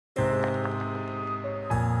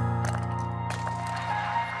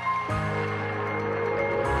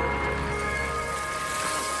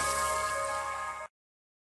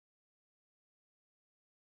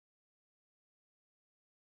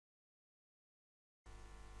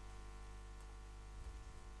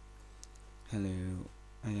Hello,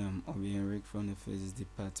 I am Obi Eric from the Physics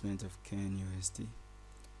Department of Ken UST.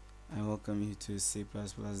 I welcome you to C++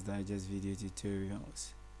 Digest video tutorials.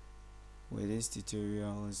 With these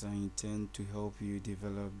tutorials, I intend to help you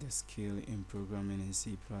develop the skill in programming in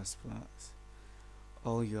C++.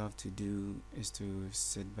 All you have to do is to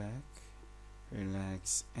sit back,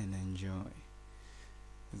 relax, and enjoy.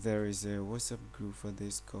 There is a WhatsApp group for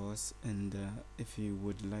this course, and if you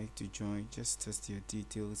would like to join, just test your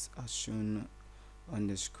details as shown on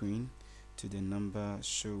the screen to the number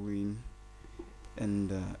showing,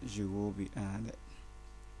 and you will be added.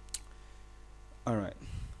 Alright,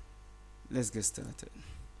 let's get started.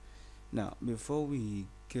 Now, before we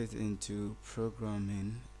get into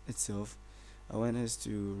programming itself, I want us to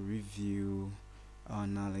review our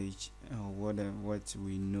knowledge, what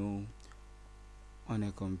we know on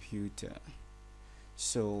a computer.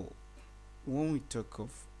 So when we talk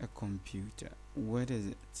of a computer, what is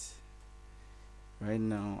it? Right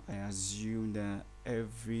now, I assume that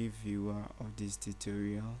every viewer of this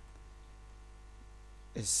tutorial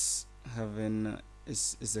is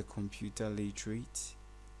a computer literate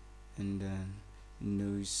and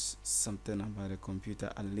knows something about a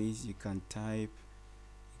computer. At least you can type,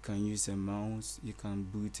 you can use a mouse, you can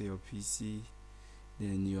boot your PC,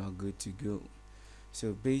 then you are good to go.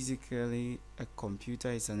 So basically, a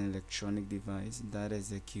computer is an electronic device that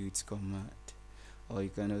executes command, or you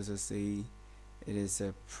can also say it is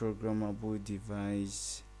a programmable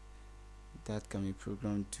device that can be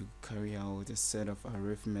programmed to carry out a set of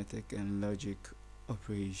arithmetic and logic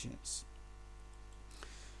operations.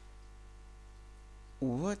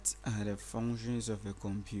 What are the functions of a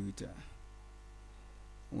computer?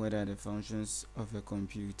 What are the functions of a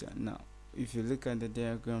computer? Now, if you look at the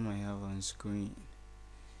diagram I have on screen,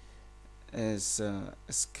 as a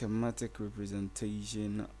schematic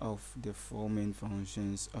representation of the four main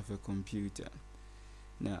functions of a computer.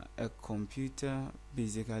 Now, a computer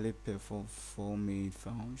basically performs four main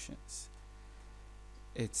functions.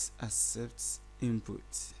 It accepts input.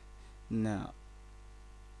 Now,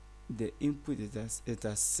 the input it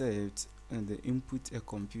accepts, and the input a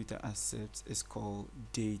computer accepts is called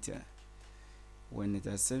data. When it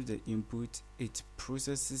accepts the input, it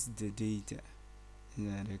processes the data. Is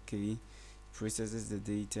that okay? Processes the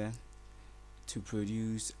data to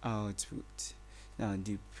produce output. Now,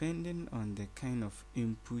 depending on the kind of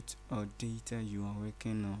input or data you are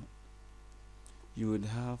working on, you would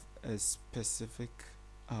have a specific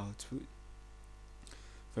output.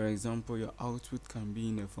 For example, your output can be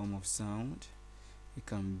in the form of sound, it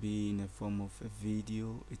can be in the form of a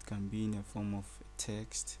video, it can be in the form of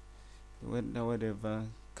text. Whatever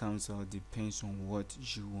comes out depends on what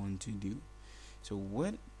you want to do. So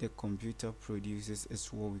what the computer produces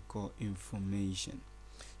is what we call information.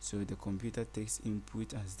 So the computer takes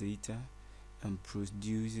input as data and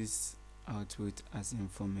produces output as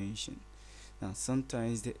information. Now,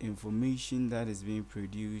 sometimes the information that is being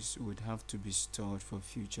produced would have to be stored for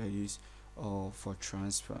future use or for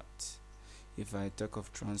transport. If I talk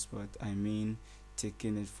of transport, I mean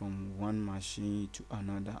taking it from one machine to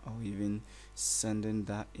another, or even sending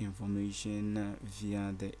that information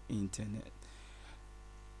via the internet.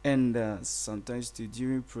 And sometimes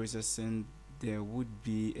during processing, there would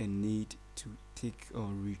be a need to take or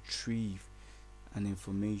retrieve an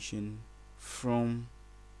information from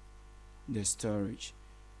the storage.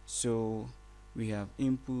 So we have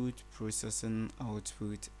input, processing,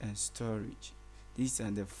 output, and storage. These are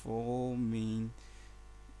the four main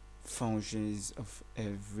functions of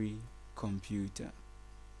every computer.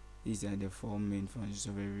 These are the four main functions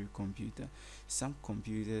of every computer. Some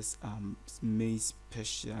computers are made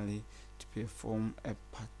specially to perform a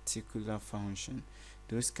particular function.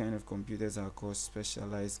 Those kind of computers are called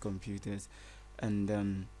specialized computers,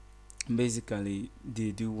 and basically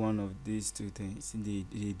they do one of these two things.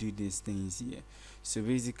 They do these things here. So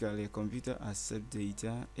basically, a computer accepts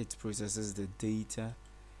data, it processes the data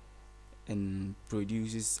and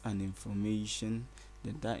produces an information.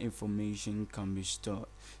 That information can be stored.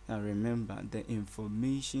 Now remember, the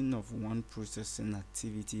information of one processing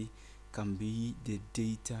activity can be the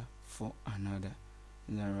data for another.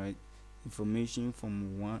 Is that right? Information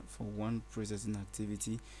from one processing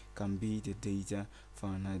activity can be the data for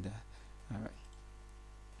another. Alright.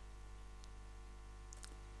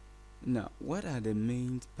 Now, what are the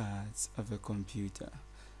main parts of a computer?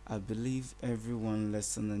 I believe everyone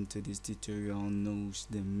listening to this tutorial knows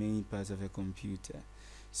the main parts of a computer.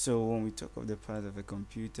 So when we talk of the parts of a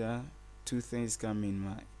computer, two things come in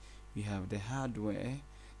mind. We have the hardware,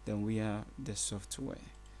 then we have the software.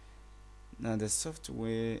 Now the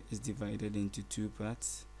software is divided into two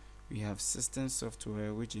parts. We have system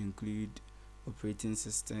software, which include operating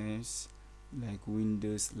systems like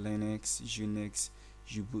Windows, Linux, Unix,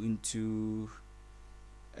 Ubuntu,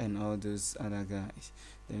 and all those other guys.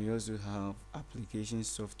 Then we also have application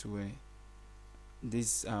software.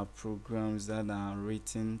 These are programs that are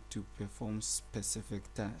written to perform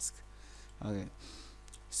specific tasks. Okay,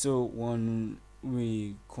 so when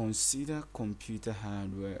we consider computer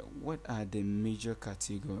hardware, what are the major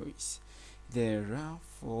categories? There are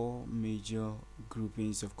four major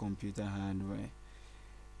groupings of computer hardware.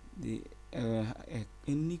 The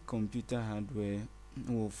any computer hardware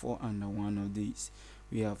will fall under one of these.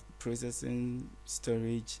 We have processing,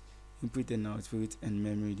 storage, input and output, and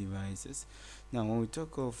memory devices. Now, when we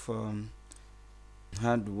talk of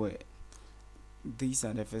hardware, these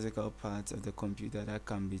are the physical parts of the computer that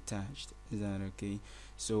can be touched. Is that okay?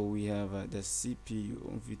 So we have the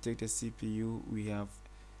CPU. If you take the CPU, we have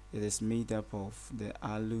it is made up of the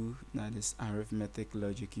ALU, that is arithmetic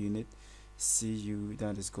logic unit, CU,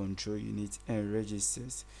 that is control unit, and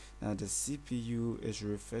registers. Now the CPU is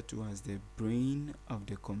referred to as the brain of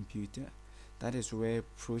the computer. That is where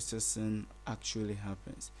processing actually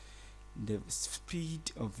happens. The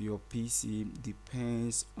speed of your PC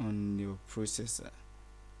depends on your processor.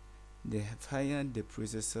 The higher the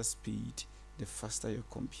processor speed, the faster your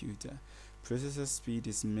computer. Processor speed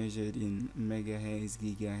is measured in megahertz,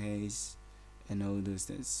 gigahertz, and all those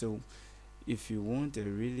things. So if you want a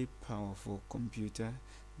really powerful computer,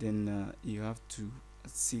 then you have to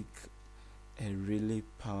seek a really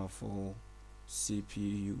powerful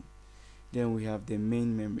CPU. Then we have the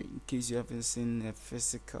main memory. In case you haven't seen a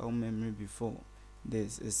physical memory before,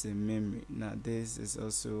 this is a memory. Now this is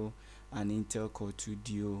also an Intel Core 2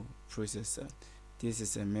 Duo processor. This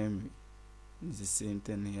is a memory. It's the same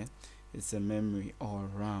thing here. It's a memory, or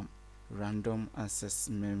RAM, random access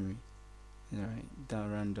memory. Right, that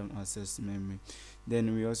random access memory.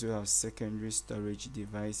 Then we also have secondary storage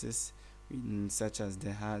devices, such as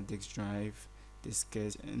the hard disk drive,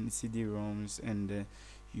 diskette, and CD-ROMs, and the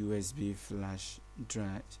USB flash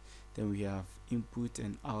drives. Then we have input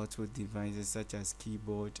and output devices such as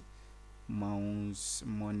keyboard, mouse,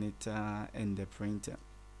 monitor, and the printer.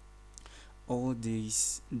 All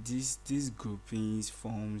these groupings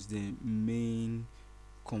forms the main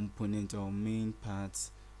component or main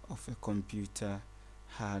parts of a computer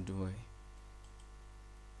hardware.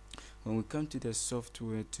 When we come to the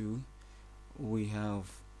software too, we have,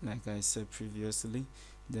 like I said previously,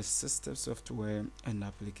 the system software and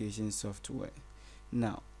application software.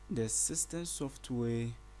 Now, the system software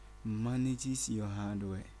manages your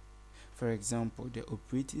hardware. For example, the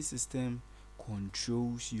operating system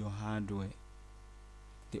controls your hardware.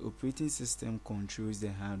 The operating system controls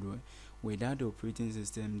the hardware. Without the operating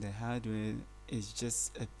system, the hardware is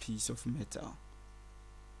just a piece of metal.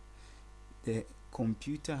 The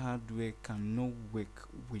computer hardware cannot work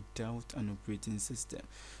without an operating system.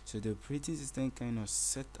 So the operating system kind of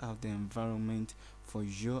set out the environment for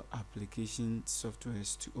your application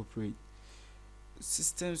softwares to operate.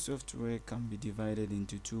 System software can be divided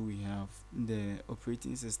into two. We have the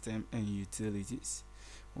operating system and utilities.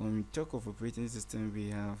 When we talk of operating system, we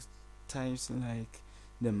have types like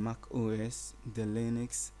the Mac OS, the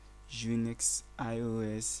Linux, Unix,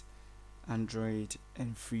 iOS, Android,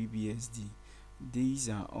 and FreeBSD. These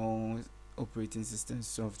are all operating system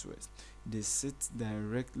softwares. They sit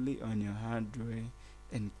directly on your hardware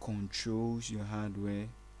and controls your hardware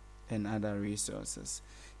and other resources.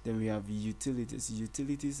 Then we have utilities.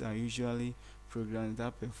 Utilities are usually programs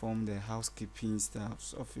that perform the housekeeping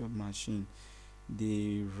stuff of your machine.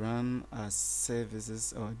 They run as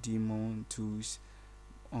services or daemon tools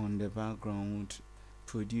on the background,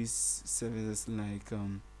 produce services like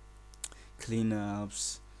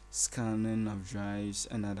cleanups, scanning of drives,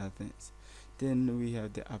 and other things. Then we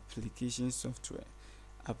have the application software.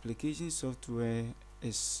 Application software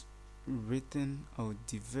is written or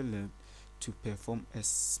developed to perform a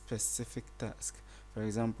specific task. For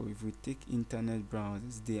example, if we take internet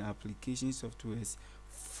browsers, the application software is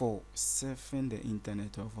for surfing the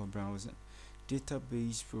internet or for browsing.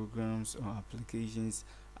 Database programs or applications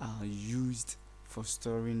are used for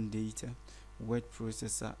storing data. Word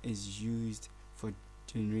processor is used for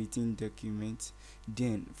generating documents.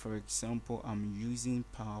 Then, for example, I'm using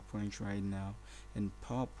PowerPoint right now, and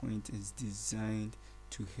PowerPoint is designed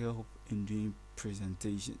to help in doing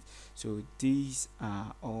presentations. So these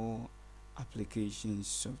are all application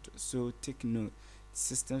software. So take note,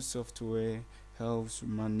 system software helps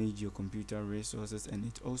manage your computer resources, and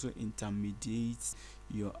it also intermediates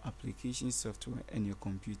your application software and your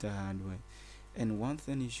computer hardware. And one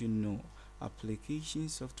thing you should know, application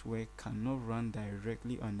software cannot run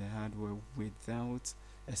directly on the hardware without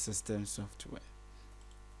a system software.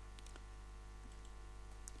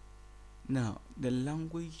 Now, the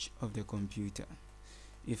language of the computer.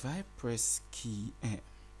 If I press key M,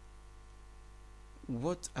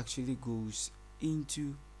 what actually goes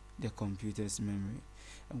into the computer's memory?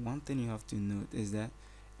 And one thing you have to note is that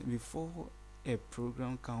before a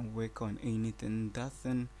program can work on anything, that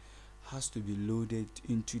thing has to be loaded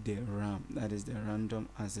into the RAM, that is the random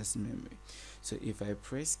access memory. So if I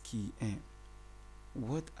press key M,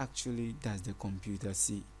 what actually does the computer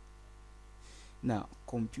see? Now,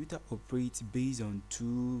 computer operates based on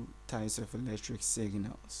two types of electric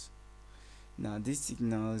signals. Now, these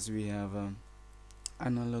signals, we have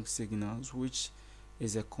analog signals, which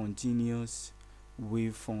is a continuous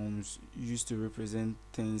waveforms used to represent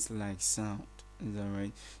things like sound. Is that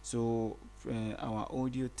right? So our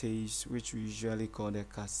audio tapes, which we usually call the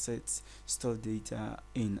cassettes, store data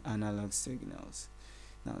in analog signals.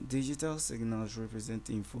 Now, digital signals represent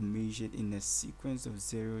information in a sequence of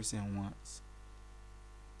zeros and ones.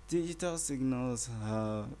 Digital signals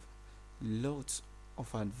have lots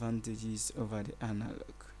of advantages over the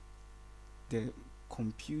analog. The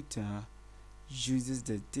computer uses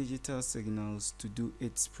the digital signals to do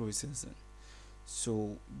its processing.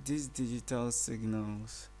 So these digital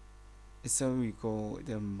signals is what we call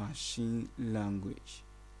the machine language.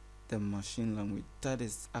 The machine language, that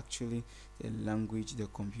is actually the language the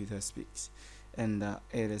computer speaks, and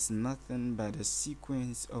it is nothing but a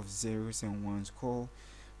sequence of zeros and ones called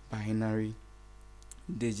binary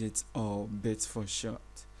digits or bits for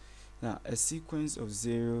short. Now, a sequence of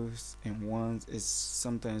zeros and ones is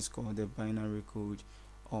sometimes called the binary code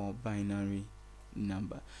or binary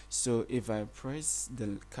number. So if I press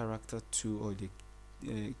the character 2 or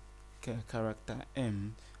the character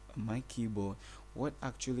M on my keyboard, what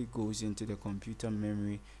actually goes into the computer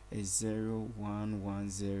memory is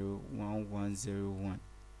 01101101.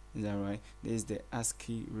 Is that right? This is the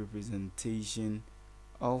ASCII representation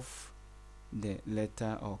of the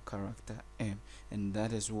letter or character M, and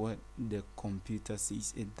that is what the computer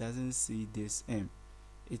sees. It doesn't see this M,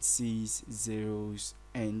 it sees zeros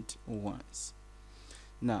and ones.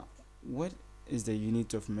 Now, what is the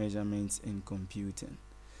unit of measurements in computing?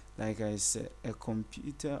 Like I said, a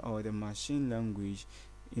computer or the machine language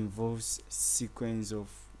involves sequence of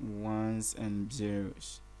ones and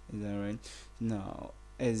zeros. Is that right? Now,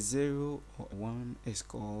 a 0 or 1 is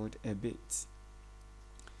called a bit.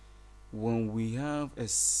 When we have a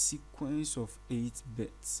sequence of 8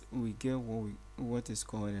 bits, we get what is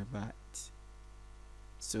called a byte.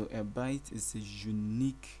 So a byte is a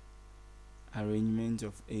unique arrangement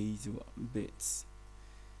of 8 bits.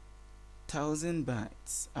 1000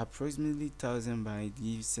 bytes, approximately 1000 bytes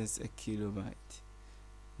gives us a kilobyte,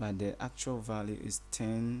 but the actual value is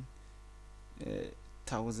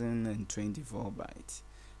 10,024 bytes.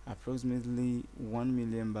 Approximately 1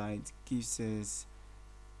 million bytes gives us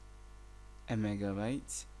a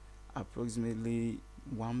megabyte. Approximately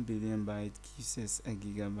 1 billion bytes gives us a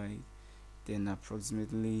gigabyte. Then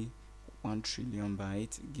approximately 1 trillion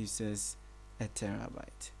bytes gives us a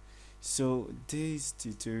terabyte. So this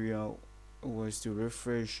tutorial was to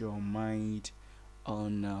refresh your mind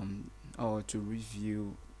on or to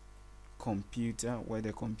review computer, what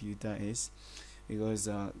the computer is, because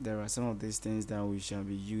there are some of these things that we shall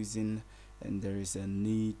be using and there is a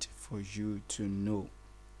need for you to know.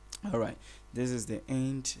 Alright, this is the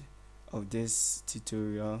end of this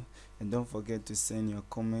tutorial, and don't forget to send your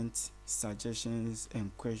comments, suggestions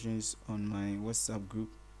and questions on my WhatsApp group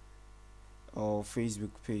or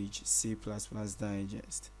Facebook page C++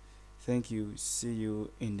 Digest. Thank you. See you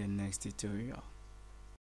in the next tutorial.